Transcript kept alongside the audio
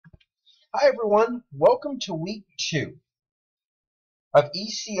Hi everyone, welcome to week 2 of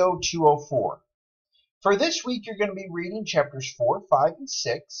ECO204. For this week you're going to be reading chapters 4, 5, and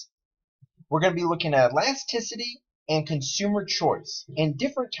 6. We're going to be looking at elasticity and consumer choice and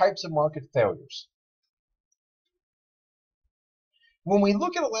different types of market failures. When we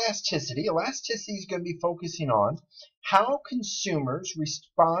look at elasticity is going to be focusing on how consumers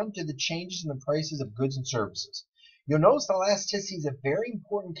respond to the changes in the prices of goods and services. You'll notice that elasticity is a very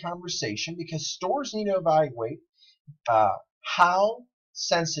important conversation because stores need to evaluate how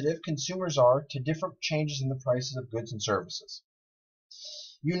sensitive consumers are to different changes in the prices of goods and services.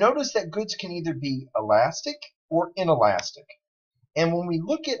 You notice that goods can either be elastic or inelastic. And when we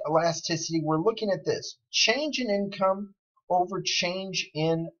look at elasticity, we're looking at this: change in income over change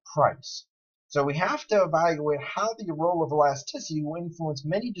in price. So we have to evaluate how the role of elasticity will influence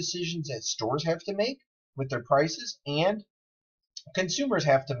many decisions that stores have to make with their prices and consumers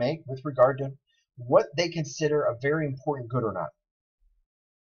have to make with regard to what they consider a very important good or not.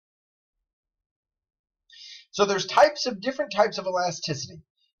 So there's different types of elasticity.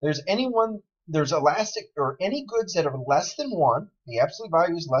 There's elastic or any goods that are less than 1, the absolute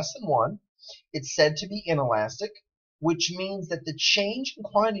value is less than 1. It's said to be inelastic, which means that the change in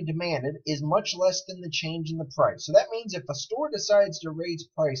quantity demanded is much less than the change in the price. So that means if a store decides to raise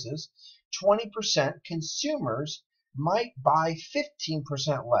prices 20%, consumers might buy 15%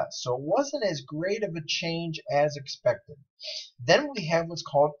 less. So it wasn't as great of a change as expected. Then we have what's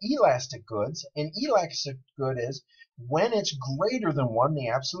called elastic goods. An elastic good is when it's greater than 1, the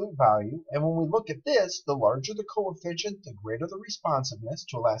absolute value. And when we look at this, the larger the coefficient, the greater the responsiveness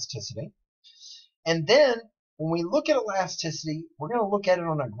to elasticity. And then when we look at elasticity, we're going to look at it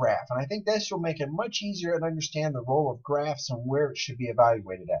on a graph. And I think this will make it much easier to understand the role of graphs and where it should be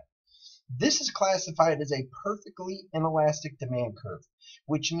evaluated at. This is classified as a perfectly inelastic demand curve,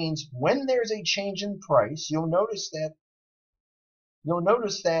 which means when there's a change in price, when there's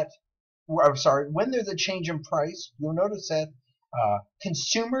a change in price, you'll notice that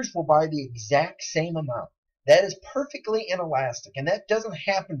consumers will buy the exact same amount. That is perfectly inelastic, and that doesn't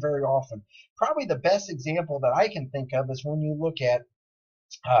happen very often. Probably the best example that I can think of is when you look at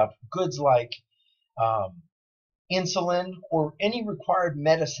goods like insulin or any required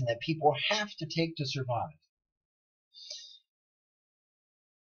medicine that people have to take to survive.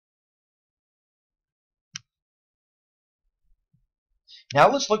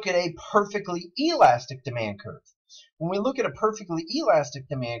 Now let's look at a perfectly elastic demand curve. When we look at a perfectly elastic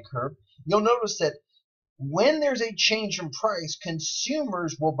demand curve, you'll notice that when there's a change in price,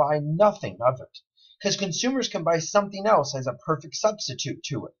 consumers will buy nothing of it because consumers can buy something else as a perfect substitute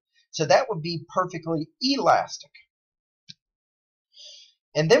to it. So that would be perfectly elastic.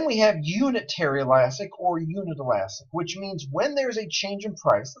 And then we have unitary elastic or unit elastic, which means when there's a change in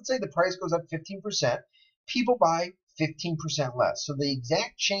price, let's say the price goes up 15%, people buy 15% less. So the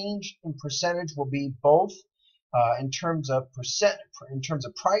exact change in percentage will be both in terms of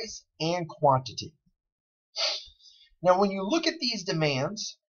price and quantity. Now when you look at these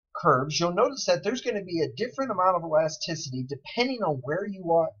demands curves, you'll notice that there's going to be a different amount of elasticity depending on where you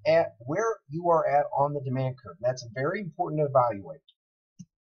are at on the demand curve. That's very important to evaluate.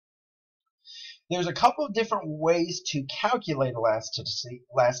 There's a couple of different ways to calculate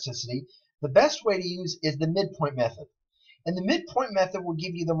elasticity. The best way to use is the midpoint method. And the midpoint method will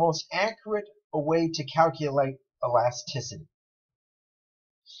give you the most accurate way to calculate elasticity.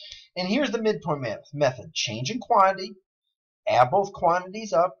 And here's the midpoint method. Change in quantity, add both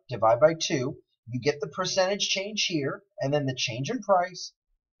quantities up, divide by 2. You get the percentage change here, and then the change in price,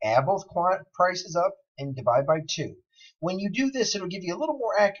 add both prices up, and divide by 2. When you do this, it'll give you a little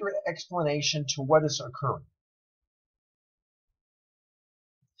more accurate explanation to what is occurring.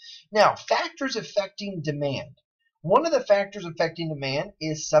 Now, factors affecting demand. One of the factors affecting demand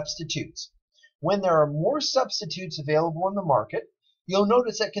is substitutes. When there are more substitutes available in the market, you'll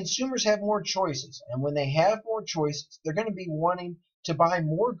notice that consumers have more choices. And when they have more choices, they're going to be wanting to buy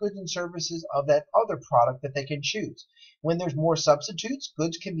more goods and services of that other product that they can choose. When there's more substitutes,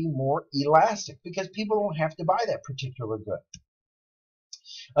 goods can be more elastic because people don't have to buy that particular good.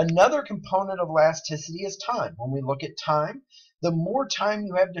 Another component of elasticity is time. When we look at time, the more time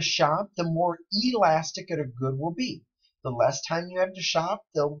you have to shop, the more elastic a good will be. The less time you have to shop,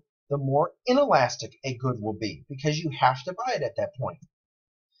 the more inelastic a good will be because you have to buy it at that point.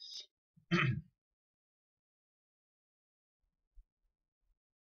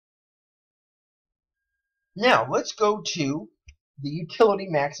 Now, let's go to the utility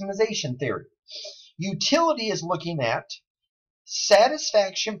maximization theory. Utility is looking at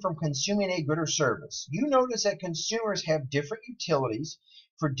satisfaction from consuming a good or service. You notice that consumers have different utilities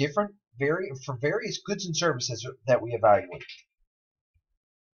for different for various goods and services that we evaluate.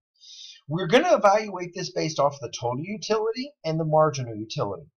 We're going to evaluate this based off the total utility and the marginal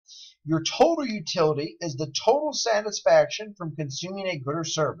utility. Your total utility is the total satisfaction from consuming a good or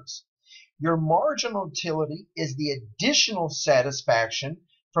service. Your marginal utility is the additional satisfaction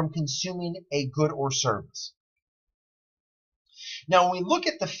from consuming a good or service. Now, when we look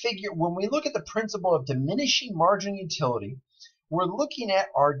at the principle of diminishing marginal utility, we're looking at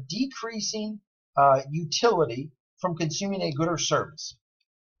our decreasing utility from consuming a good or service.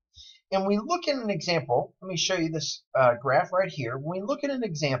 And we look at an example. Let me show you this graph right here. When we look at an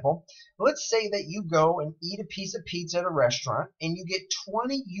example, let's say that you go and eat a piece of pizza at a restaurant and you get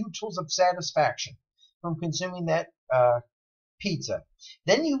 20 utils of satisfaction from consuming that pizza.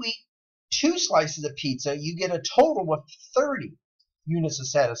 Then you eat 2 slices of pizza, you get a total of 30 units of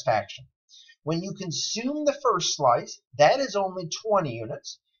satisfaction. When you consume the first slice, that is only 20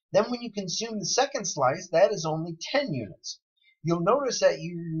 units. Then when you consume the second slice, that is only 10 units. You'll notice that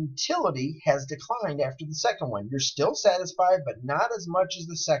your utility has declined after the second one. You're still satisfied, but not as much as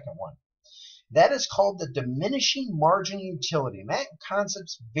the second one. That is called the diminishing marginal utility, and that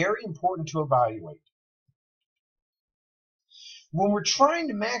concept's very important to evaluate. When we're trying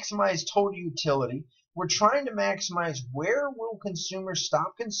to maximize total utility, we're trying to maximize where will consumers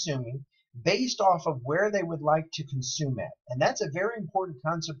stop consuming based off of where they would like to consume at. And that's a very important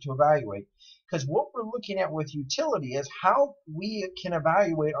concept to evaluate, because what we're looking at with utility is how we can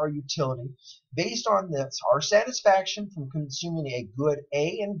evaluate our utility based on this, our satisfaction from consuming a good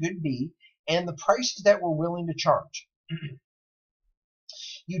A and good B, and the prices that we're willing to charge.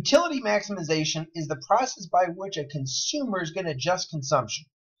 Utility maximization is the process by which a consumer is going to adjust consumption.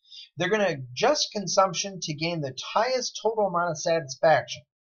 They're going to adjust consumption to gain the highest total amount of satisfaction.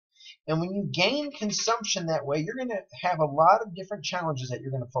 And when you gain consumption that way, you're going to have a lot of different challenges that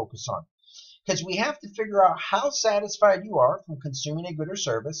you're going to focus on. Because we have to figure out how satisfied you are from consuming a good or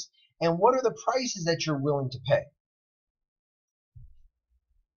service, and what are the prices that you're willing to pay.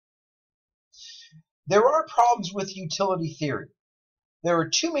 There are problems with utility theory. There are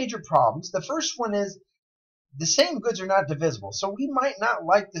 2 major problems. The first one is the same goods are not divisible, so we might not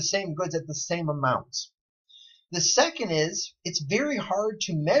like the same goods at the same amounts. The second is it's very hard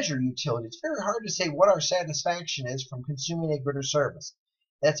to measure utility. It's very hard to say what our satisfaction is from consuming a good or service.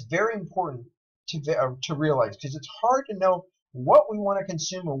 That's very important to realize, because it's hard to know what we want to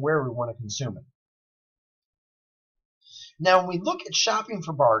consume and where we want to consume it. Now, when we look at shopping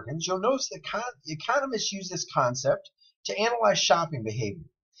for bargains, you'll notice that economists use this concept to analyze shopping behavior.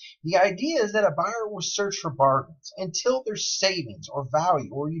 The idea is that a buyer will search for bargains until there's savings or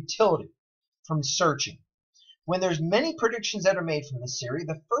value or utility from searching. When there's many predictions that are made from this theory,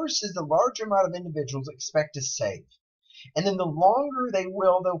 the first is the larger amount of individuals expect to save. And then the longer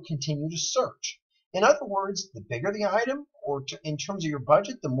they'll continue to search. In other words, the bigger the item, or in terms of your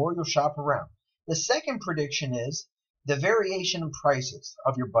budget, the more you'll shop around. The second prediction is the variation in prices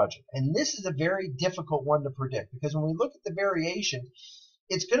of your budget. And this is a very difficult one to predict, because when we look at the variation,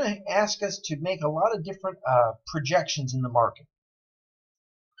 it's going to ask us to make a lot of different projections in the market.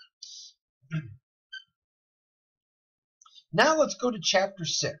 Now let's go to Chapter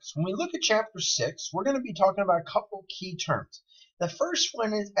 6. When we look at Chapter 6, we're going to be talking about a couple key terms. The first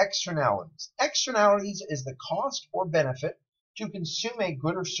one is externalities. Externalities is the cost or benefit to consume a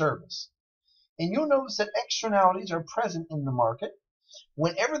good or service. And you'll notice that externalities are present in the market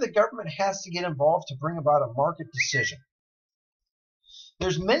whenever the government has to get involved to bring about a market decision.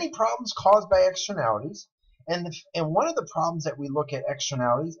 There's many problems caused by externalities, and one of the problems that we look at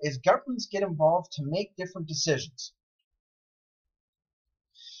externalities is governments get involved to make different decisions.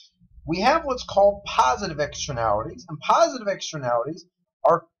 We have what's called positive externalities, and positive externalities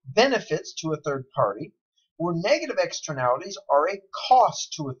are benefits to a third party, where negative externalities are a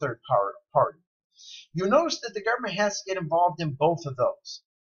cost to a third party. You'll notice that the government has to get involved in both of those.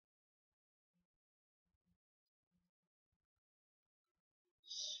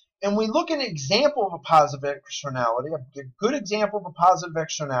 And we look at an example of a positive externality. A good example of a positive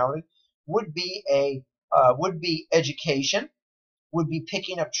externality would be education, would be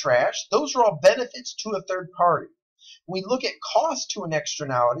picking up trash. Those are all benefits to a third party. When we look at cost to an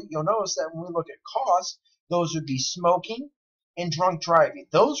externality, you'll notice that when we look at cost, those would be smoking and drunk driving.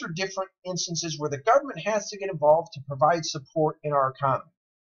 Those are different instances where the government has to get involved to provide support in our economy.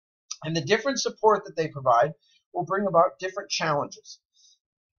 And the different support that they provide will bring about different challenges.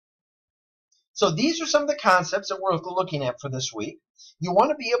 So these are some of the concepts that we're looking at for this week. You want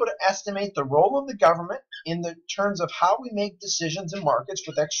to be able to estimate the role of the government in the terms of how we make decisions in markets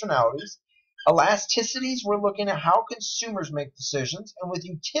with externalities, Elasticities, we're looking at how consumers make decisions. And with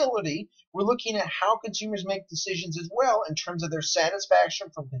utility, we're looking at how consumers make decisions as well in terms of their satisfaction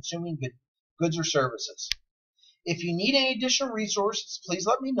from consuming goods or services. If you need any additional resources, please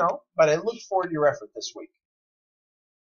let me know, but I look forward to your effort this week.